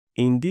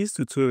In this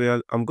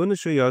tutorial, I'm going to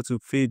show you how to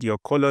fade your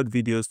colored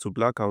videos to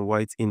black and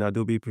white in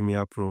Adobe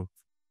Premiere Pro.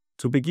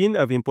 To begin,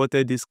 I've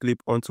imported this clip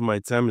onto my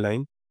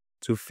timeline.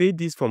 To fade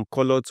this from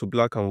color to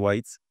black and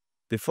white,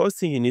 the first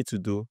thing you need to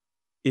do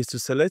is to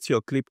select your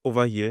clip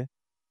over here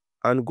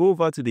and go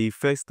over to the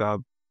Effects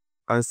tab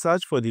and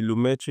search for the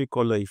Lumetri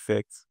Color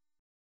effect.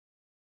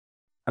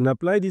 And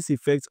apply this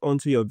effect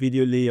onto your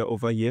video layer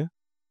over here.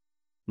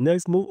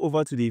 Next, move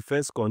over to the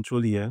Effects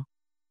control here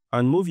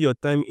and move your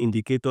time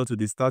indicator to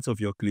the start of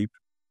your clip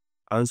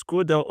and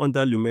scroll down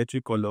under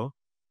Lumetri Color.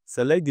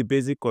 Select the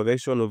basic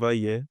correction over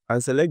here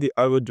and select the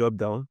arrow drop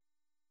down.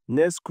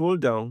 Next, scroll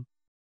down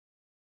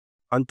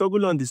and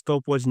toggle on the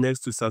stopwatch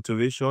next to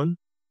saturation,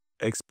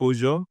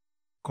 exposure,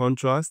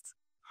 contrast,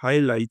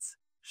 highlights,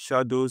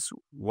 shadows,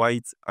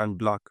 white and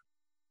black.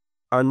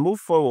 And move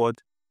forward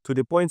to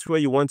the point where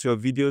you want your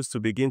videos to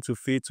begin to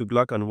fade to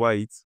black and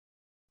white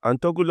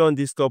and toggle on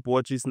these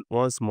stopwatches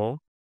once more.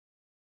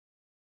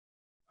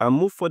 And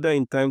move further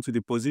in time to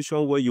the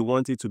position where you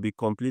want it to be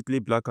completely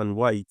black and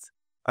white.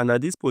 And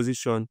at this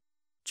position,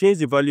 change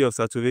the value of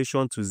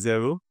saturation to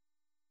 0,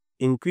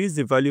 increase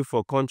the value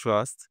for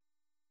contrast,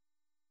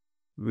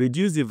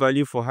 reduce the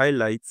value for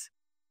highlights,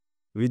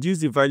 reduce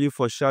the value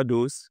for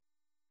shadows,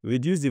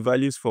 reduce the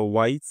values for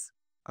white,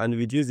 and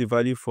reduce the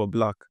value for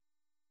black.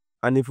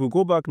 And if we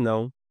go back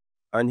now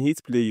and hit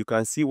play, you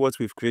can see what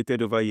we've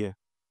created over here.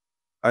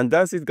 And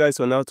that's it, guys,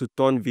 on how to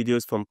turn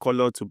videos from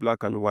color to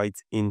black and white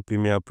in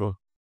Premiere Pro.